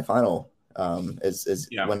winnable semifinal. As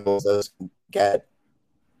winnable as those can get.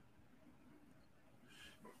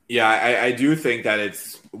 Yeah, I do think that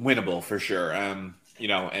it's winnable for sure. And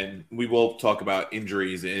we will talk about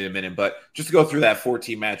injuries in a minute, but just to go through that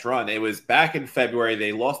 14-match run, it was back in February.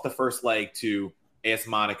 They lost the first leg to AS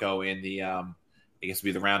Monaco in the, I guess it'd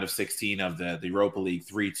be the round of 16 of the Europa League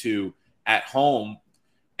 3-2 at home.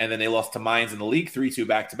 And then they lost to Mainz in the league 3-2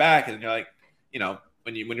 back-to-back. And you're like,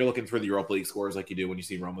 when you're looking through the Europa League scores like you do when you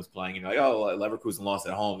see Roma's playing, you're like, oh, Leverkusen lost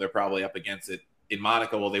at home. They're probably up against it in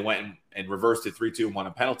Monaco. Well, they went and reversed it 3-2 and won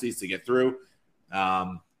on penalties to get through.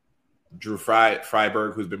 Drew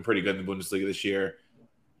Freiburg, who's been pretty good in the Bundesliga this year,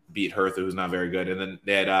 beat Hertha, who's not very good. And then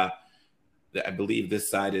they had, I believe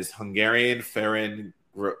this side is Hungarian, Ferenc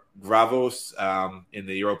Gravos in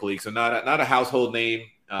the Europa League. So not a household name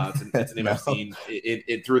It's a name No. I've seen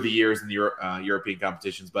it through the years in the European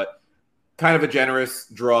competitions, but kind of a generous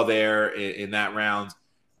draw there in that round.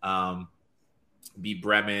 Beat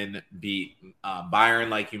Bremen, beat Bayern,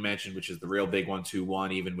 like you mentioned, which is the real big one,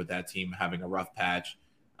 2-1, even with that team having a rough patch.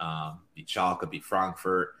 Beat Schalke, beat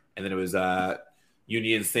Frankfurt, and then it was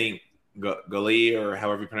Union St. Galli, or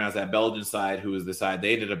however you pronounce that, Belgian side, who was the side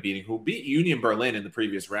they ended up beating, who beat Union Berlin in the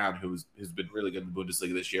previous round, who's been really good in the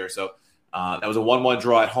Bundesliga this year. So that was a 1-1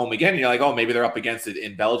 draw at home again. And you're like, oh, maybe they're up against it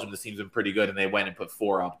in Belgium. This team's been pretty good, and they went and put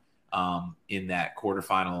 4 up in that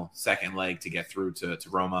quarterfinal second leg to get through to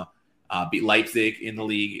Roma. Beat Leipzig in the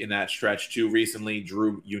league in that stretch too recently,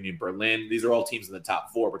 drew Union Berlin. These are all teams in the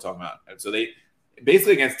top 4 we're talking about. And so they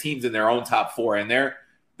basically against teams in their own top 4, and they're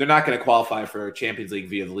not going to qualify for Champions League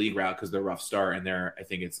via the league route because they're a rough start, and I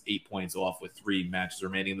think it's 8 points off with 3 matches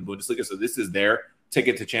remaining in the Bundesliga. So this is their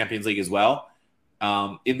ticket to Champions League as well.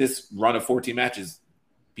 In this run of 14 matches,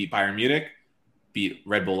 beat Bayern Munich, beat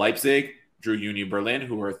Red Bull Leipzig, drew Union Berlin,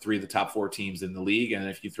 who are 3 of the top 4 teams in the league. And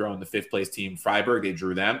if you throw in the 5th place team, Freiburg, they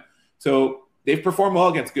drew them. So they've performed well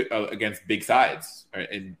against big sides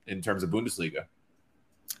in terms of Bundesliga.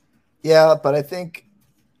 Yeah, but I think,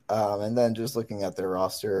 and then just looking at their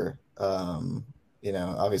roster,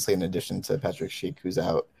 obviously in addition to Patrick Schick, who's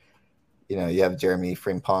out, you have Jeremy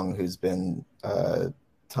Frimpong, who's been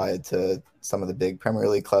tied to some of the big Premier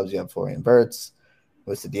League clubs. You have Florian Wirtz,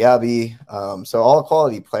 Moussa Diaby. So all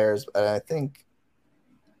quality players. And I think,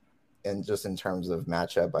 and just in terms of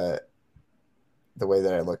matchup, the way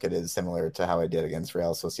that I look at it is similar to how I did against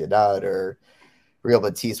Real Sociedad or Real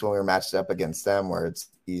Betis when we were matched up against them, where it's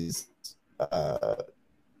these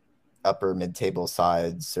upper mid-table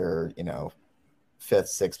sides or, 5th,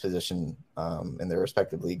 6th position in their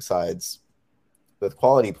respective league sides with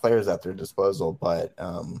quality players at their disposal. But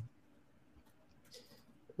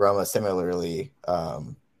Roma similarly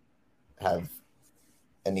have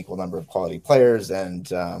an equal number of quality players,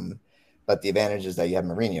 and but the advantage is that you have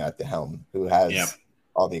Mourinho at the helm, who has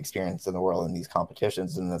all the experience in the world in these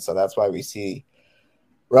competitions. And so that's why we see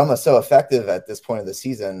Roma so effective at this point of the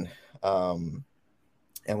season, and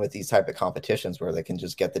with these type of competitions where they can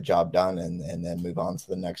just get the job done and then move on to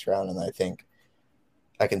the next round. And I think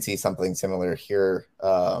I can see something similar here,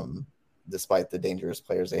 despite the dangerous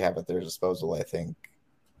players they have at their disposal. I think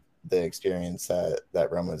the experience that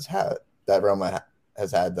Roma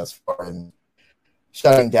has had thus far in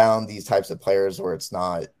shutting down these types of players, where it's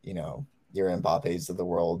not, your Mbappe's of the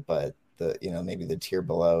world, but maybe the tier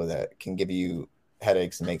below that can give you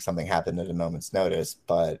headaches and make something happen at a moment's notice.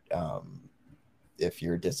 But if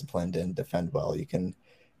you're disciplined and defend well, you can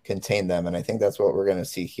contain them. And I think that's what we're going to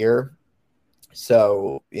see here.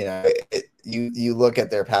 So, you look at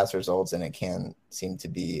their past results and it can seem to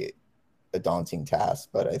be a daunting task,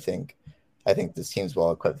 but I think this team's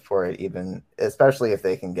well equipped for it, even especially if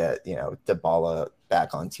they can get, Dybala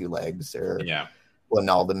back on 2 legs or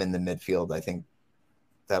Wijnaldum in the midfield. I think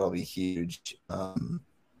that'll be huge.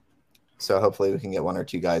 So hopefully we can get 1 or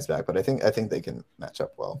 2 guys back, but I think they can match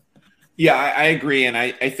up well. Yeah, I agree. And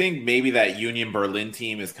I think maybe that Union Berlin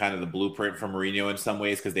team is kind of the blueprint for Mourinho in some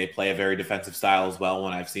ways, because they play a very defensive style as well.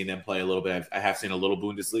 When I've seen them play a little bit, I have seen a little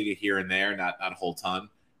Bundesliga here and there, not a whole ton.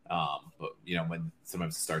 But, when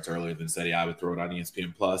sometimes it starts earlier than Serie A, I would throw it on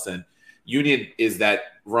ESPN Plus. And Union is that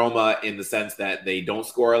Roma in the sense that they don't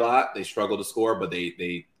score a lot. They struggle to score, but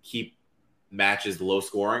they keep matches low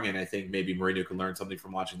scoring. And I think maybe Mourinho can learn something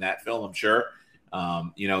from watching that film, I'm sure.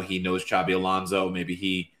 He knows Xabi Alonso. Maybe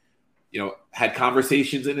he, had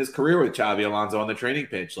conversations in his career with Xabi Alonso on the training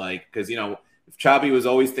pitch. Because, if Xabi was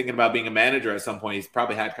always thinking about being a manager at some point, he's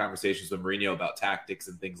probably had conversations with Mourinho about tactics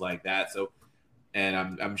and things like that. So, and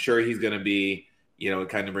I'm sure he's going to be, it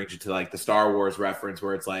kind of brings you to like the Star Wars reference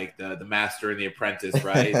where it's like the master and the apprentice,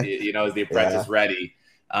 right? Is the apprentice ready?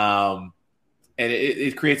 And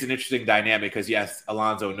it creates an interesting dynamic because, yes,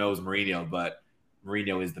 Alonso knows Mourinho, but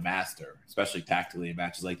Mourinho is the master, especially tactically in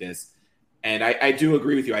matches like this. And I do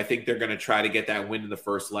agree with you. I think they're going to try to get that win in the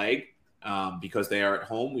first leg because they are at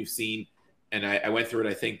home. We've seen, and I went through it,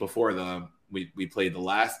 I think, before we played the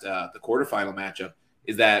last, the quarterfinal matchup,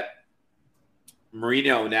 is that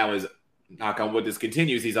Mourinho now is, knock on wood, this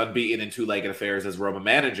continues. He's unbeaten in 2-legged affairs as Roma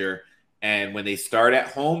manager. And when they start at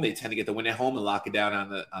home, they tend to get the win at home and lock it down on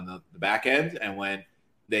the back end. And when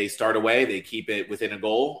they start away, they keep it within a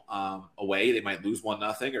goal away. They might lose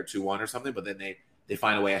 1-0 or 2-1 or something, but then they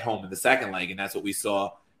find a way at home in the second leg. And that's what we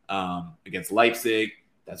saw against Leipzig.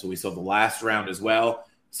 That's what we saw the last round as well.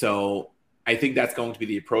 So I think that's going to be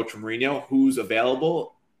the approach from Mourinho. Who's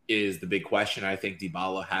available is the big question. I think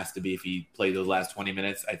Dybala has to be, if he played those last 20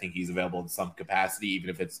 minutes, I think he's available in some capacity, even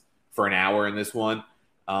if it's for an hour in this one.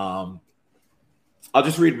 I'll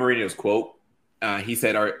just read Mourinho's quote. He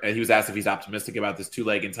said, he was asked if he's optimistic about this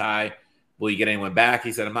 2-leg tie. Will you get anyone back?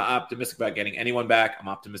 He said, I'm not optimistic about getting anyone back. I'm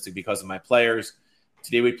optimistic because of my players.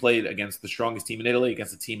 Today we played against the strongest team in Italy,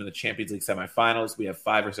 against a team in the Champions League semifinals. We have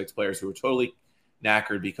 5 or 6 players who are totally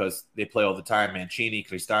knackered because they play all the time. Mancini,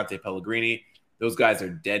 Cristante, Pellegrini. Those guys are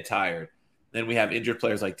dead tired. Then we have injured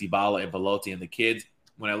players like Dybala and Belotti and the kids.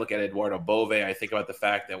 When I look at Eduardo Bove, I think about the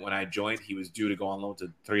fact that when I joined, he was due to go on loan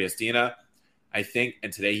to Triestina. I think,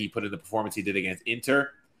 and today he put in the performance he did against Inter.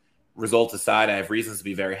 Results aside, I have reasons to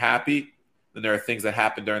be very happy. Then there are things that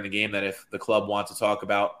happen during the game that if the club wants to talk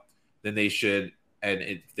about, then they should. And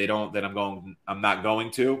if they don't, then I'm not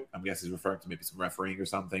going to. I guess he's referring to maybe some refereeing or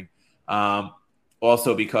something.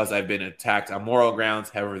 Also, because I've been attacked on moral grounds.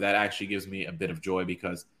 However, that actually gives me a bit of joy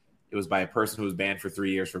because it was by a person who was banned for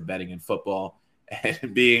 3 years for betting in football,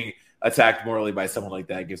 and being attacked morally by someone like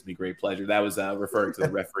that gives me great pleasure. That was referring to the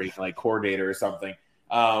referee, like coordinator or something.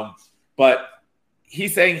 But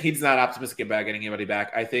he's saying he's not optimistic about getting anybody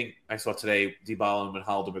back. I think I saw today Dybala and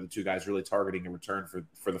Wijnaldum are the 2 guys really targeting a return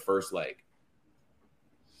for the first leg.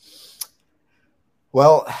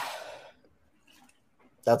 Well,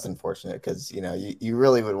 that's unfortunate because, you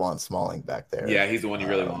really would want Smalling back there. Yeah, he's the one you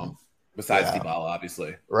really want, besides Dybala,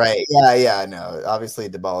 obviously. Right. Yeah, no. Obviously,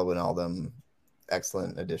 Dybala, Wijnaldum,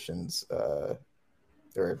 excellent additions,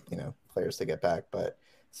 players to get back. But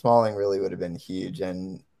Smalling really would have been huge,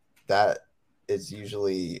 and that is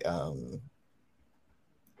usually,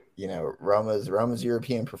 Roma's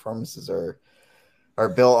European performances are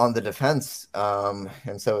built on the defense,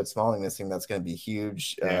 and so it's Smalling missing. That's going to be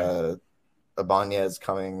huge. Yeah. Ibanez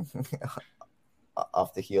coming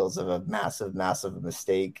off the heels of a massive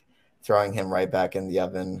mistake, throwing him right back in the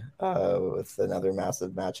oven with another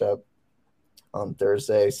massive matchup on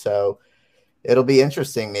Thursday. So it'll be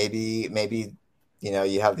interesting. Maybe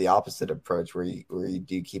you have the opposite approach where you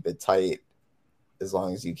do keep it tight as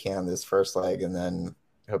long as you can this first leg, and then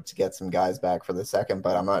hope to get some guys back for the second.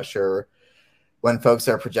 But I'm not sure when folks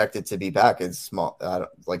are projected to be back. Is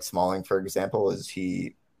like Smalling, for example,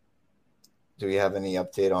 do we have any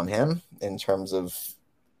update on him in terms of?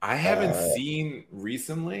 I haven't seen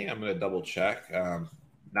recently. I'm going to double check.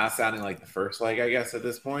 Not sounding like the first leg, I guess, at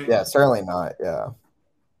this point. Yeah, certainly not. Yeah.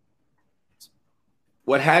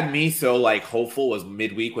 What had me so hopeful was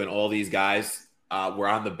midweek when all these guys were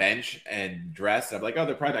on the bench and dressed. I'm like, oh,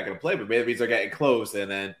 they're probably not going to play, but maybe they're getting close.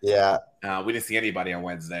 And then we didn't see anybody on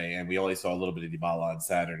Wednesday, and we only saw a little bit of Dybala on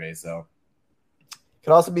Saturday. So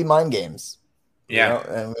could also be mind games. Yeah,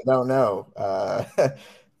 and we don't know.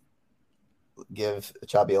 Give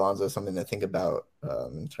Xabi Alonso something to think about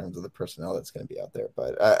in terms of the personnel that's going to be out there.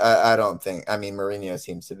 But I don't think. I mean, Mourinho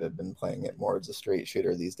seems to have been playing it more as a straight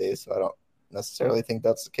shooter these days, so I don't necessarily think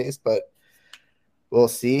that's the case. But we'll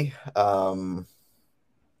see. But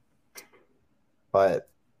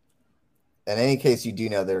in any case, you do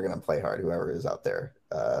know they're going to play hard, whoever is out there.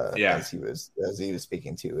 As he was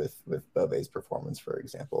speaking to with Bove's performance, for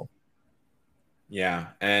example. Yeah,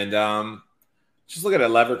 and just look at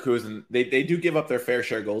Leverkusen. They do give up their fair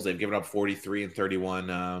share of goals. They've given up 43 and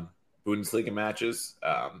 31 Bundesliga matches,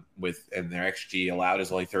 and their XG allowed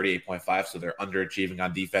is only 38.5, so they're underachieving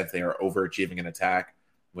on defense. They are overachieving in attack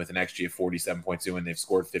with an XG of 47.2, and they've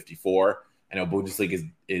scored 54. I know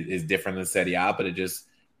Bundesliga is different than Serie A, but it just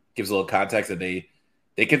gives a little context that they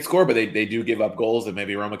can score, but they do give up goals, and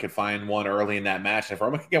maybe Roma could find one early in that match. And if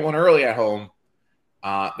Roma could get one early at home,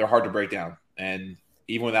 they're hard to break down. And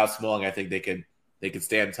even without Smalling, I think they could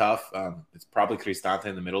stand tough. It's probably Cristante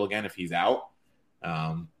in the middle again if he's out.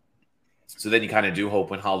 So then you kind of do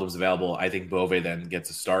hope when Wijnaldum's available. I think Bove then gets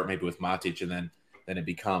a start maybe with Matic, and then it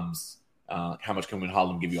becomes how much can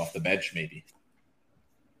Wijnaldum give you off the bench maybe.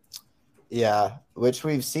 Yeah, which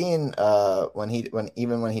we've seen when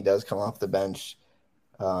he does come off the bench,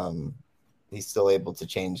 he's still able to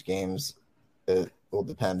change games. It will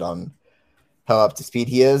depend on how up to speed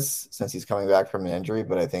he is since he's coming back from an injury,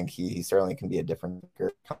 but I think he certainly can be a different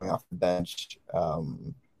figure coming off the bench.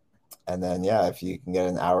 And then, if you can get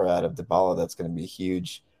an hour out of Dybala, that's going to be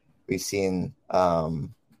huge. We've seen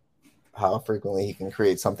how frequently he can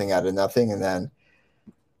create something out of nothing. And then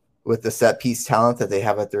with the set piece talent that they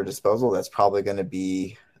have at their disposal, that's probably going to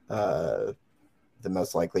be the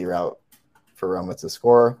most likely route for Roma to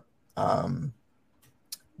score.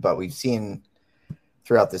 But we've seen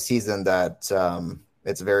throughout the season that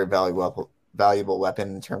it's a very valuable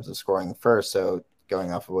weapon in terms of scoring first. So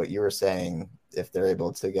going off of what you were saying, if they're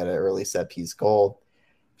able to get an early set piece goal,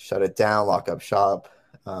 shut it down, lock up shop,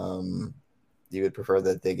 you would prefer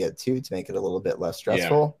that they get 2 to make it a little bit less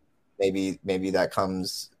stressful. Maybe that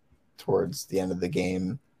comes towards the end of the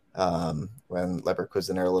game, when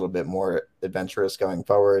Leverkusen are a little bit more adventurous going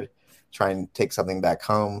forward, try and take something back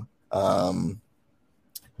home.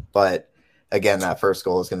 But again, that first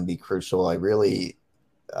goal is going to be crucial. I really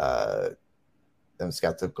am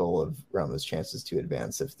skeptical of Roma's chances to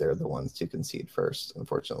advance if they're the ones to concede first,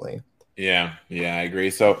 unfortunately. Yeah, I agree.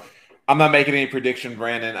 So I'm not making any prediction,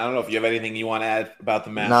 Brandon. I don't know if you have anything you want to add about the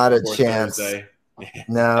match. Not a chance. Thursday.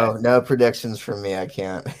 No predictions from me. I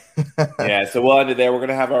can't. Yeah, so we'll end it there. We're going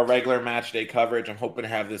to have our regular match day coverage. I'm hoping to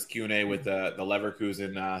have this Q&A with the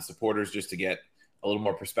Leverkusen supporters just to get a little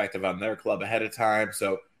more perspective on their club ahead of time.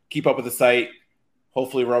 So keep up with the site.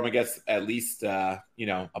 Hopefully Roma gets at least a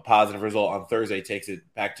positive result on Thursday, takes it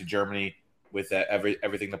back to Germany with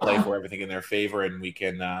everything to play for, everything in their favor, and we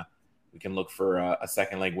can look for a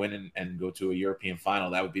second leg win and go to a European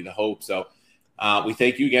final. That would be the hope. So we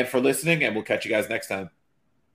thank you again for listening, and we'll catch you guys next time.